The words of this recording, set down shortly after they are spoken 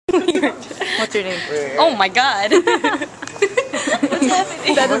What's your name? Oh my god. What's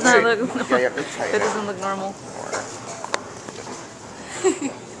happening? That does not look. That doesn't look normal.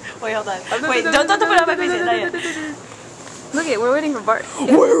 Wait, hold on. Wait, don't put it on my face yet. Look it, we're waiting for Bart.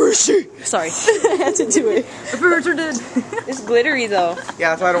 Where is she? Sorry. I had to do it. The birds are dead. It's glittery though.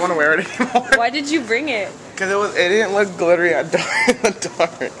 Yeah, that's why I don't want to wear it anymore. Why did you bring it? Because it didn't look glittery in the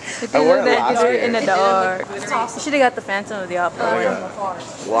dark. I wore it last year. In the dark. You should have got the Phantom of the Opera.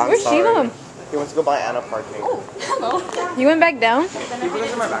 Well, I'm Where's sorry. Shivam? He wants to go buy Anna Parking. Oh, hello. You went back down? Can you put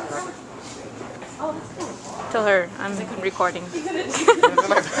this in my backpack? Tell her I'm recording. Wow,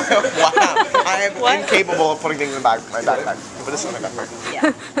 I am incapable of putting things in my backpack. Put this in my backpack.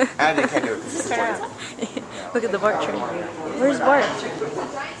 Yeah. And you can't do it. Look at the Bart train. Where's Bart?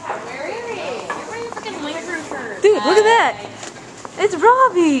 Dude, look at that. It's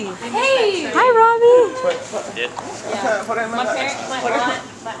Robbie. Hey. Hi, Robbie. Yeah. Put it in my My backpack. parents,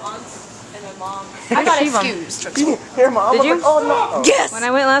 my aunts, and my mom. I got Shivam. excused. Here, Mom. Did you? Like, oh, no. Yes. When I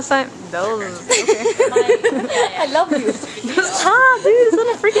went last time, those. Okay. I love you. Ah, dude, it's not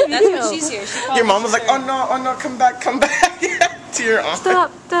a freaking That's video. when she's here. She Your mom was like, oh no, come back. To your aunt.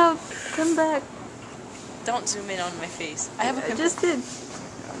 Stop, come back. Don't zoom in on my face. I have a I pimple. just did.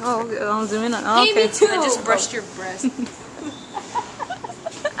 Oh, okay, I'll zoom in on. Oh, Hey, okay. me too. I just brushed your breast.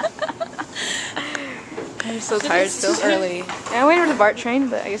 I'm so tired still. early. Yeah, I'm waiting for the BART train,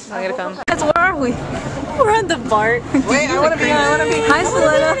 but I guess it's not gonna come. That's where are we? We're on the BART. Wait, I want to be. Hi,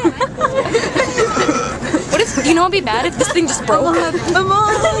 Selena. What if, you know, it'd be bad if this thing just broke. Come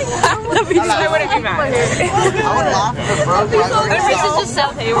on. I wouldn't be mad. I would laugh if it broke. What if it's just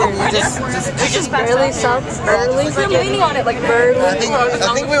South Hayward? We just passed Early out. sucks. Early. I'm leaning on it like bird. I think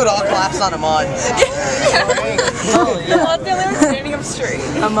we would all collapse on Ahmad. Amon's the only one standing up straight.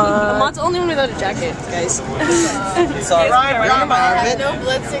 Amon's the only one without a jacket, guys. Sorry. Under my armpit. No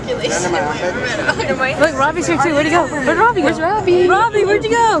blood circulation. Under my armpit. Look, Robbie's here too. Where'd he go? Where'd Robbie go? Where's Robbie? Robbie, where'd you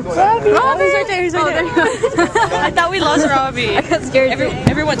go? Robbie's right there. He's right there. I thought we lost Robbie. I got scared.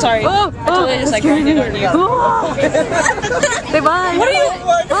 Everyone, sorry. Oh, I totally just like scared grinded me. on you. Oh. Say bye. What are you?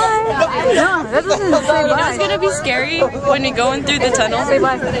 Bye. No, that doesn't say You know bye. it's gonna be scary when you're going through the tunnel. Say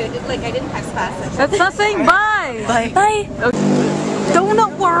bye. Like I didn't pass past. That's not saying bye. Bye. Bye. Okay.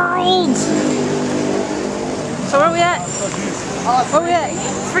 Donut World. So where are we at? Where are we at?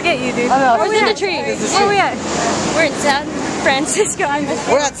 Forget you, dude. Where's in the tree? Where are we at? We're in San Francisco.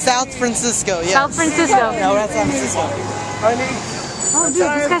 We're at South Francisco, yes. South Francisco. Yeah, we're at San Francisco. Oh, dude,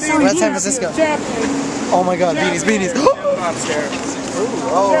 this guy's so We're at San Francisco. Oh my god, beanies. I'm scared.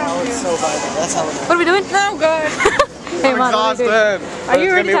 Oh, it's so bad. That's how it is. What are we doing? Oh god. Hey, I'm Mom, what are we doing? exhausted. Are you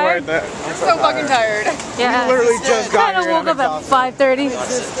already tired? I'm So fucking tired. Yeah. Literally just got Kind of here. woke up at 5:30.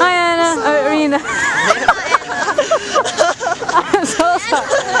 Hi, Anna. I mean, I'm so sorry.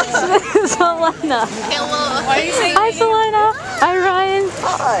 Selena. Hello. Why are you saying Hi, Selena. Hi, Ryan.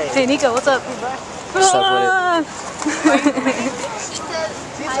 Hi. Hey, Nico, what's up? What's up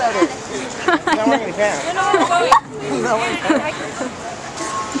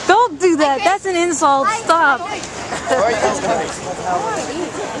Don't do that. That's an insult. Stop.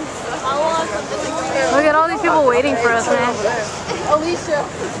 Look at all these people waiting for us, man. Alicia.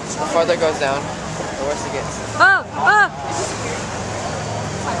 The farther it goes down, the worse it gets. Oh, oh.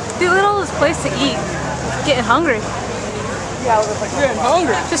 Dude, look at all this place to eat. Getting hungry. Yeah, I was like, you're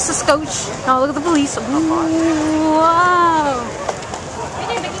hungry. Just a scotch. Oh, look at the police. Ooh, wow.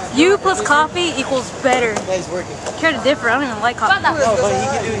 You plus coffee equals better. Yeah, he's working. Care to differ. I don't even like coffee. Oh, but he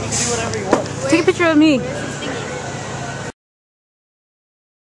can do whatever he wants. Take a picture of me.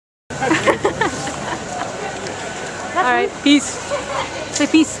 Alright, peace. Say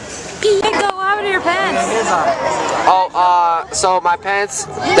peace. Peace. Nico, what happened to your pants? Oh, so my pants,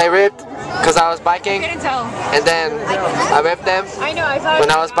 they ripped because I was biking, I tell. and then I ripped them I know, I saw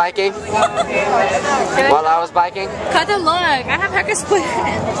when I was biking, while I was biking Cut the look. I have hacker split.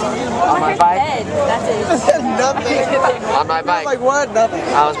 on my bike. That's it. Nothing. On my bike, Like what? Nothing.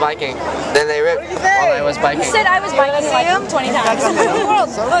 I was biking. Then they ripped while I was biking. Said I was biking like 20 times.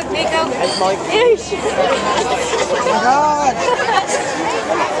 Look, Nico. God.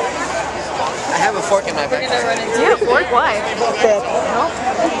 I have a fork in my back. Do you have a fork? Why?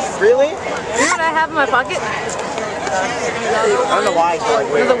 Really? You know what I have in my pocket? I don't know why. Like,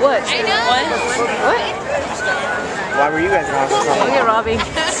 With a what? I know. What? What? why were you guys in hospital? Look at Robbie.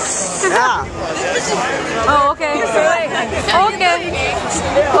 Yeah. Oh, okay. Okay. Okay.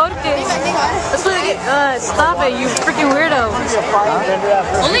 Let's look at, stop it, you freaking weirdo.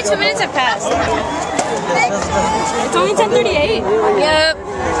 Only 2 minutes have passed. It's only 10:38. Yep.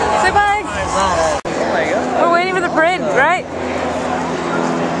 Say bye. We're waiting for the parade, right?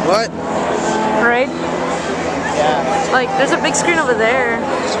 What? Parade? Yeah. Like, there's a big screen over there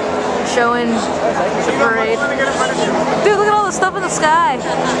showing the parade. Dude, look at all the stuff in the sky.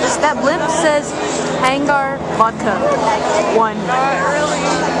 That blimp says Hangar Vodka 1.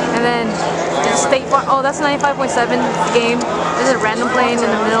 And then there's State Farm. Oh, that's 95.7 game. There's a random plane in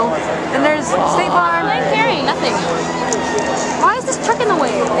the middle. And there's State Farm. I'm carrying nothing. Why is this truck in the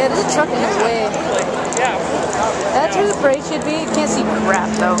way? Yeah, there's a truck in the way. That's where the parade should be. You can't see crap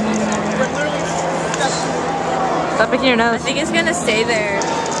though. Stop picking your nose. I think it's gonna stay there.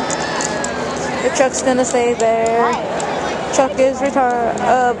 The truck's gonna stay there. Truck is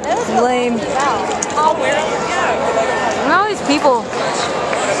lame. Oh, where? Look at all these people.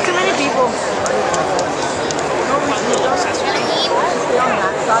 There's too many people.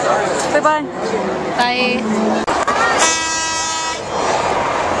 Say bye. Bye.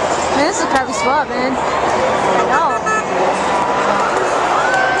 Man, this is a crappy spot, man. I know.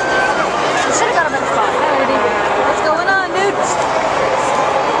 We should have got a better spot. Hi, lady. What's going on, dude?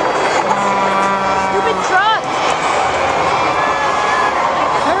 Stupid truck!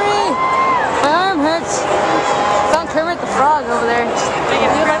 Hurry! My arm hurts. Found Kermit the Frog over there.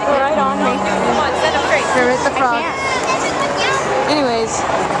 You might go right on me. Come on, set up straight. Kermit the Frog. I can't. Anyways.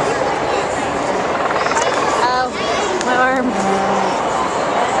 Ow. My arm.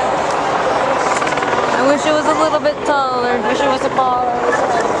 I wish it was a little bit taller. Wish it was a baller.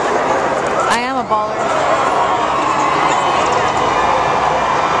 I am a baller.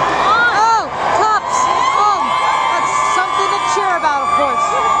 Oh, cops! Oh, that's something to cheer about, of course.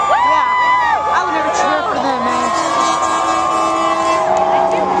 Yeah, I would never cheer for them, man.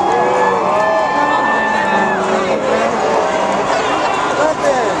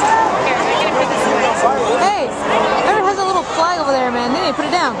 Hey, everyone has a little flag over there, man. They need to put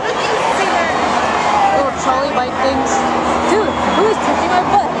it down. Little trolley bike things. Dude, who is touching my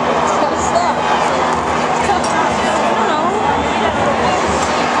butt? It's gotta stop.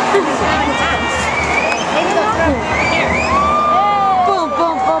 Boom,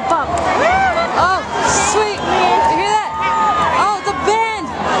 boom, boom, boom. Oh, sweet. You hear that? Oh, it's a band.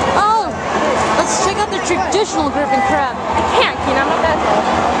 Oh, let's check out their traditional grip and crab. I can't, Keen. I'm not that tall.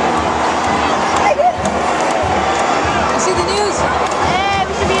 You see the news? Hey,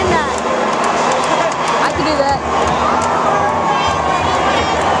 we should be in that. I can do that.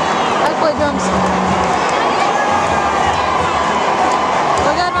 I can play drums.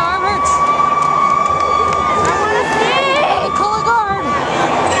 Oh god, my arm hurts. I want to see. Call a guard.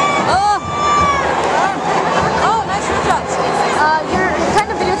 Oh, nice rim shots. You're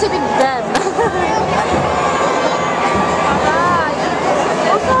kind of videotaping them.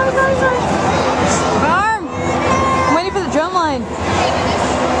 Oh, sorry. My arm. I'm waiting for the drum line.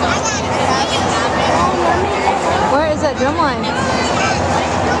 Where is that drum line?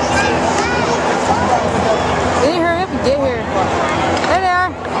 They need to hurry up and get here. There they are.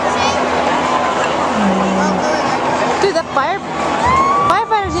 Dude, that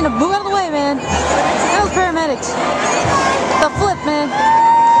firefighters need to move out of the way, man. Those paramedics. The flip, man.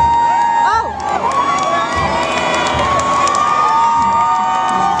 Oh!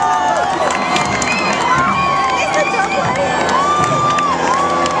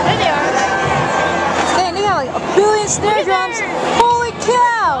 There they are. Dang, they got like a billion snare drums. Holy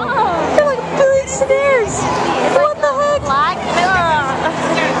cow! They're like a billion snares. What the heck? Black.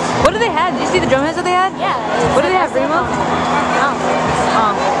 What do they have? Did you see the drum heads that they had? Yeah. What do they have? Remo? No.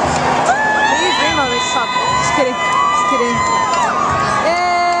 They use Remo. They suck. Just kidding. Just kidding.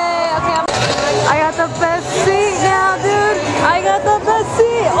 Yay! Okay, I got the best seat now, dude. I got the best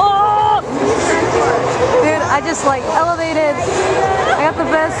seat. Oh! Dude, I just like elevated. I got the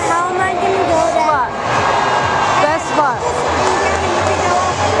best spot. Best spot.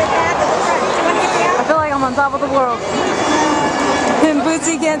 I feel like I'm on top of the world. And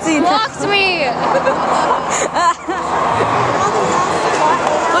Bootsy can't see. Blocked me. Look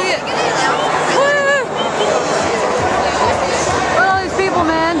at look at all these people,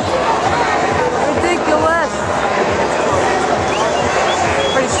 man. Ridiculous.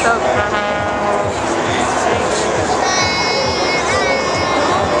 Pretty stoked.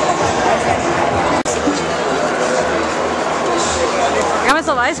 I got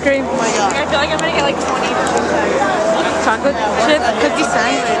myself ice cream. Oh my god. I feel like I'm gonna get like 20 Chocolate chip cookie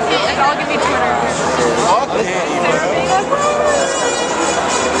sandwich. I'll give you 200.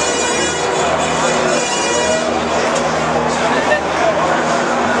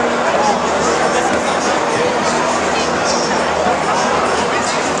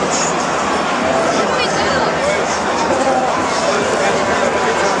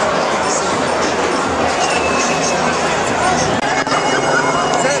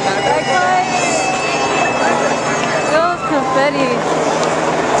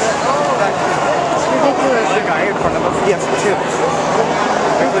 front of us? Yes, two.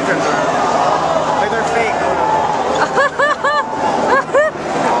 There's the turns around. Like they're fake.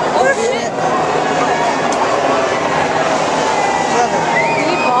 Oh shit! Did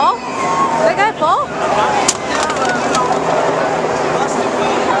he fall? Did that guy fall?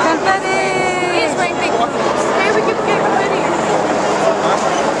 Confetti! He's wearing fake boots. Hey, we can get confetti.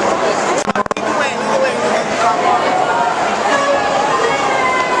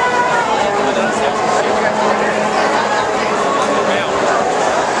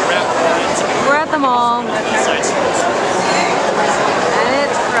 We're at the mall. And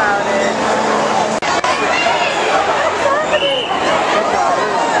it's crowded.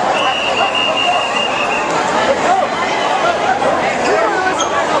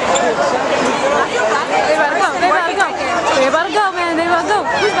 They about to go, man. They about to go.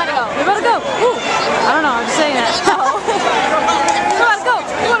 Who's about to go? They about to go. Ooh. I don't know. I'm just saying that. They about to go.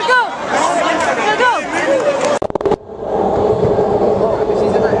 They about to go. They about to go.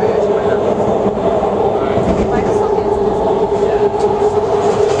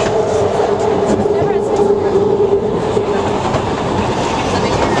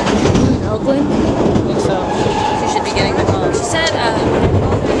 Oakland? I think so. She should be getting the call. She said,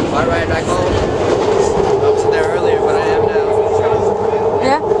 All right, back home. I wasn't there earlier, but I am now.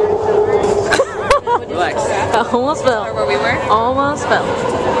 Yeah? Relax. I almost fell. where we were? Almost fell.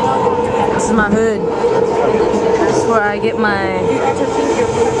 This is my hood. This is where I get my...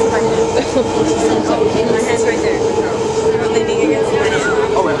 My hand's right there.